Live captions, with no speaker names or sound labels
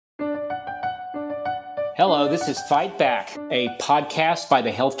Hello, this is Fight Back, a podcast by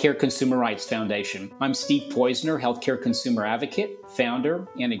the Healthcare Consumer Rights Foundation. I'm Steve Poizner, Healthcare Consumer Advocate, founder,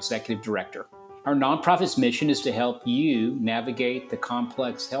 and executive director. Our nonprofit's mission is to help you navigate the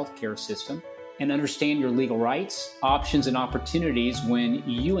complex healthcare system and understand your legal rights, options, and opportunities when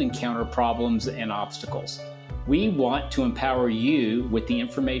you encounter problems and obstacles. We want to empower you with the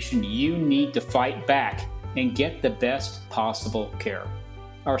information you need to fight back and get the best possible care.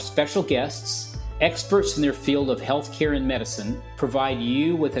 Our special guests, experts in their field of healthcare and medicine, provide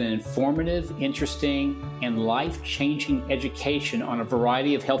you with an informative, interesting, and life-changing education on a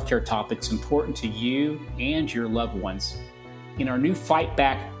variety of healthcare topics important to you and your loved ones. In our new Fight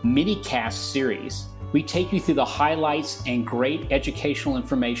Back mini-cast series, we take you through the highlights and great educational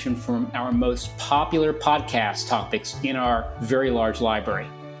information from our most popular podcast topics in our very large library.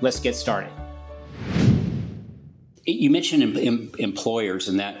 Let's get started. You mentioned employers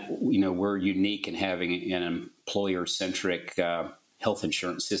and that, we're unique in having an employer-centric health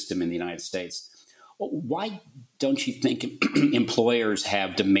insurance system in the United States. Why don't you think employers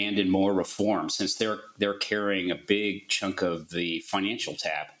have demanded more reform since they're carrying a big chunk of the financial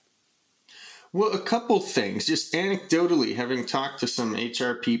tab? Well, a couple things. Just anecdotally, having talked to some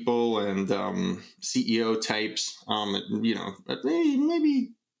HR people and CEO types, maybe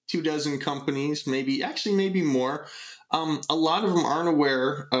 24 companies, maybe more. A lot of them aren't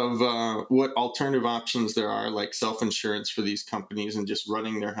aware of what alternative options there are, like self-insurance for these companies and just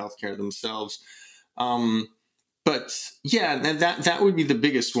running their healthcare themselves. But yeah, that would be the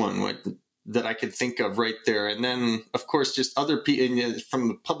biggest one that I could think of right there. And then, of course, just other people from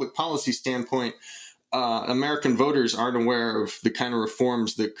the public policy standpoint. American voters aren't aware of the kind of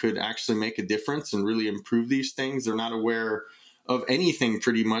reforms that could actually make a difference and really improve these things. They're not aware of anything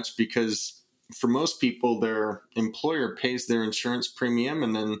pretty much because for most people, their employer pays their insurance premium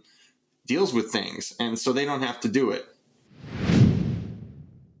and then deals with things. And so they don't have to do it.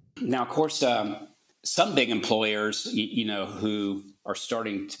 Now, of course, some big employers, who are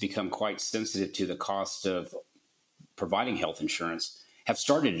starting to become quite sensitive to the cost of providing health insurance have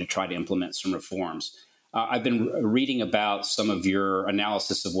started to try to implement some reforms. I've been reading about some of your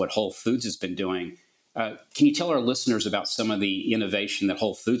analysis of what Whole Foods has been doing. Can you tell our listeners about some of the innovation that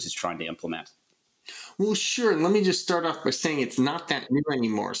Whole Foods is trying to implement? Well, sure. And let me just start off by saying it's not that new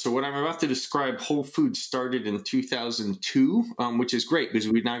anymore. So what I'm about to describe, Whole Foods started in 2002, which is great because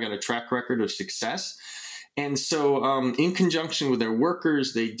we've now got a track record of success. And so in conjunction with their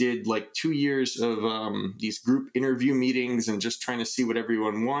workers, they did like 2 years of these group interview meetings and just trying to see what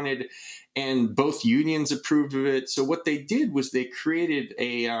everyone wanted. And both unions approved of it. So what they did was they created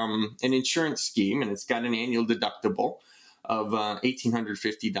an insurance scheme, and it's got an annual deductible of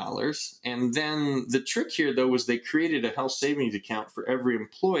 $1,850. And then the trick here, though, was they created a health savings account for every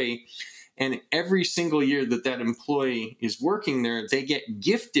employee. And every single year that employee is working there, they get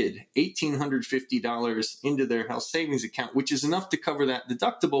gifted $1,850 into their health savings account, which is enough to cover that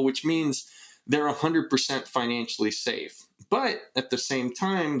deductible, which means they're 100% financially safe. But at the same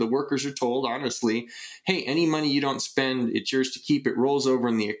time, the workers are told, honestly, hey, any money you don't spend, it's yours to keep. It rolls over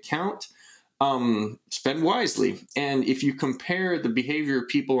in the account. Spend wisely. And if you compare the behavior of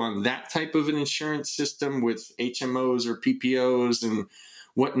people on that type of an insurance system with HMOs or PPOs and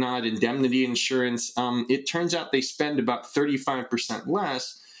whatnot, indemnity insurance, it turns out they spend about 35%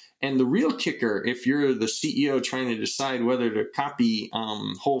 less. And the real kicker, if you're the CEO trying to decide whether to copy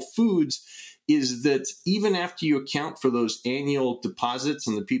Whole Foods, is that even after you account for those annual deposits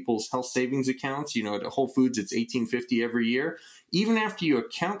in the people's health savings accounts, at Whole Foods, it's $1,850 every year. Even after you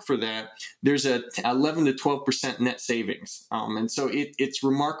account for that, there's a 11 to 12% net savings. And so it's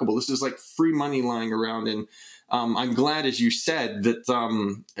remarkable. This is like free money lying around. And I'm glad, as you said, that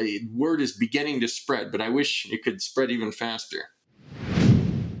word is beginning to spread, but I wish it could spread even faster.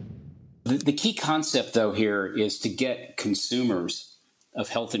 The key concept, though, here is to get consumers of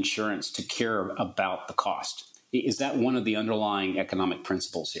health insurance to care about the cost. Is that one of the underlying economic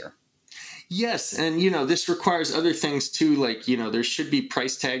principles here? Yes. And, this requires other things too. Like, there should be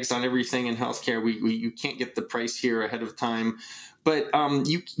price tags on everything in healthcare. You can't get the price here ahead of time. But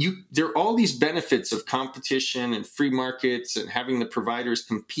there are all these benefits of competition and free markets and having the providers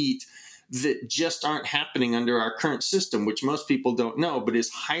compete that just aren't happening under our current system, which most people don't know, but is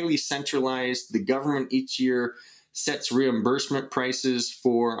highly centralized. The government each year sets reimbursement prices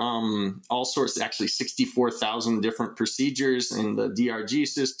for all sorts, actually 64,000 different procedures in the DRG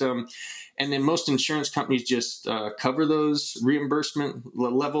system. And then most insurance companies just cover those reimbursement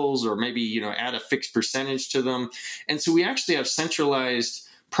levels or maybe, add a fixed percentage to them. And so we actually have centralized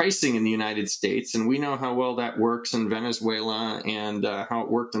pricing in the United States. And we know how well that works in Venezuela and how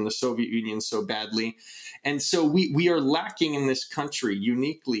it worked in the Soviet Union so badly. And so we are lacking in this country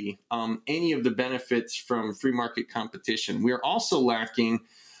uniquely any of the benefits from free market competition. We are also lacking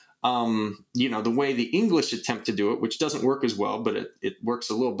the way the English attempt to do it, which doesn't work as well, but it works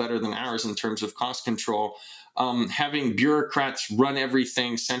a little better than ours in terms of cost control. Having bureaucrats run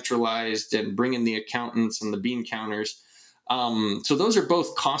everything centralized and bring in the accountants and the bean counters. So those are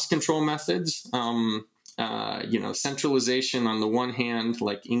both cost control methods. Centralization on the one hand,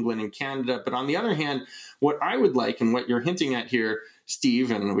 like England and Canada, but on the other hand, what I would like and what you're hinting at here,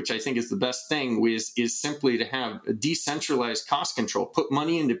 Steve, and which I think is the best thing, is simply to have a decentralized cost control. Put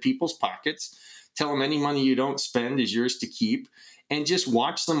money into people's pockets, tell them any money you don't spend is yours to keep, and just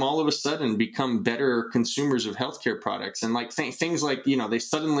watch them all of a sudden become better consumers of healthcare products. And like things like, they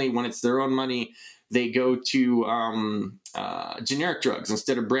suddenly, when it's their own money, they go to generic drugs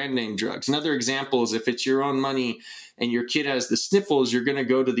instead of brand name drugs. Another example is if it's your own money and your kid has the sniffles, you're going to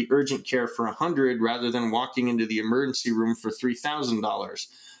go to the urgent care for $100 rather than walking into the emergency room for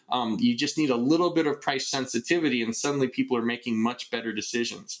 $3,000. You just need a little bit of price sensitivity, and suddenly people are making much better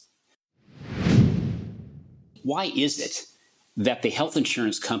decisions. Why is it that the health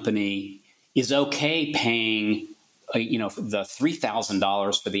insurance company is okay paying the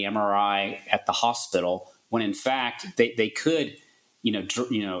 $3,000 for the MRI at the hospital, when in fact they could,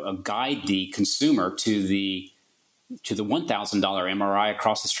 guide the consumer to the $1,000 MRI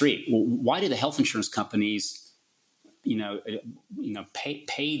across the street? Why do the health insurance companies,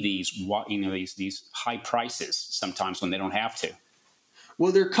 pay these high prices sometimes when they don't have to?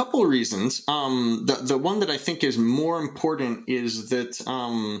 Well, there are a couple of reasons. The one that I think is more important is that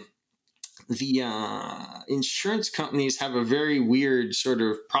the insurance companies have a very weird sort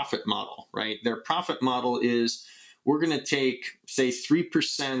of profit model, right? Their profit model is, we're going to take, say,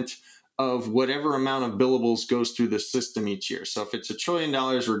 3% of whatever amount of billables goes through the system each year. So if it's $1 trillion,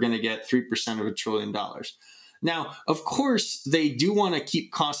 we're going to get 3% of $1 trillion. Now, of course, they do want to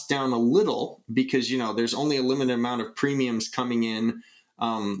keep costs down a little because, there's only a limited amount of premiums coming in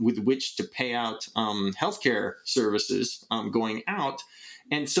with which to pay out healthcare services going out.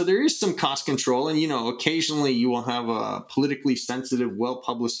 And so there is some cost control. And, occasionally you will have a politically sensitive,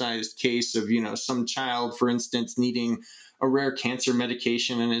 well-publicized case of, some child, for instance, needing a rare cancer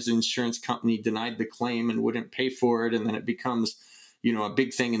medication and his insurance company denied the claim and wouldn't pay for it. And then it becomes, a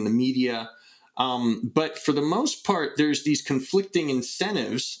big thing in the media. But for the most part, there's these conflicting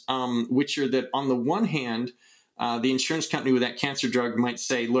incentives, which are that on the one hand, the insurance company with that cancer drug might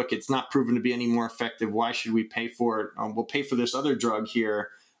say, look, it's not proven to be any more effective. Why should we pay for it? We'll pay for this other drug here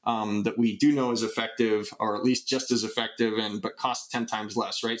that we do know is effective, or at least just as effective, but costs 10 times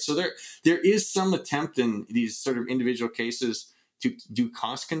less, right? So there is some attempt in these sort of individual cases to do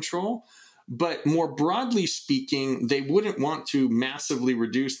cost control. But more broadly speaking, they wouldn't want to massively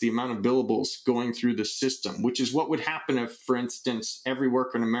reduce the amount of billables going through the system, which is what would happen if, for instance, every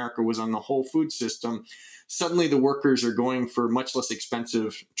worker in America was on the whole food system. Suddenly the workers are going for much less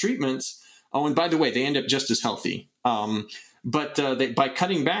expensive treatments. Oh, and by the way, they end up just as healthy. But by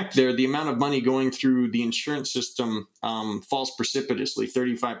cutting back there, the amount of money going through the insurance system falls precipitously,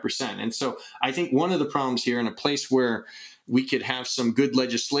 35%. And so I think one of the problems here, in a place where we could have some good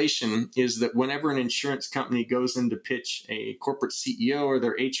legislation, is that whenever an insurance company goes in to pitch a corporate CEO or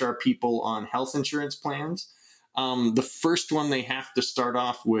their HR people on health insurance plans, the first one they have to start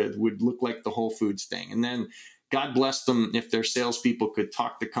off with would look like the Whole Foods thing. And then God bless them if their salespeople could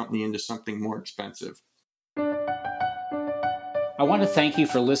talk the company into something more expensive. I want to thank you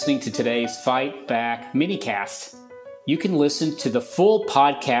for listening to today's Fight Back minicast. You can listen to the full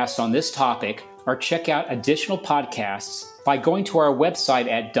podcast on this topic or check out additional podcasts by going to our website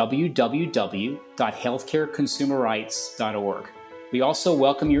at www.healthcareconsumerrights.org. We also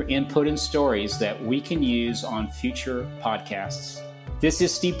welcome your input and stories that we can use on future podcasts. This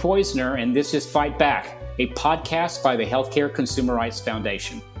is Steve Poizner, and this is Fight Back, a podcast by the Healthcare Consumer Rights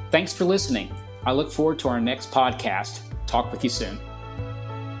Foundation. Thanks for listening. I look forward to our next podcast. Talk with you soon.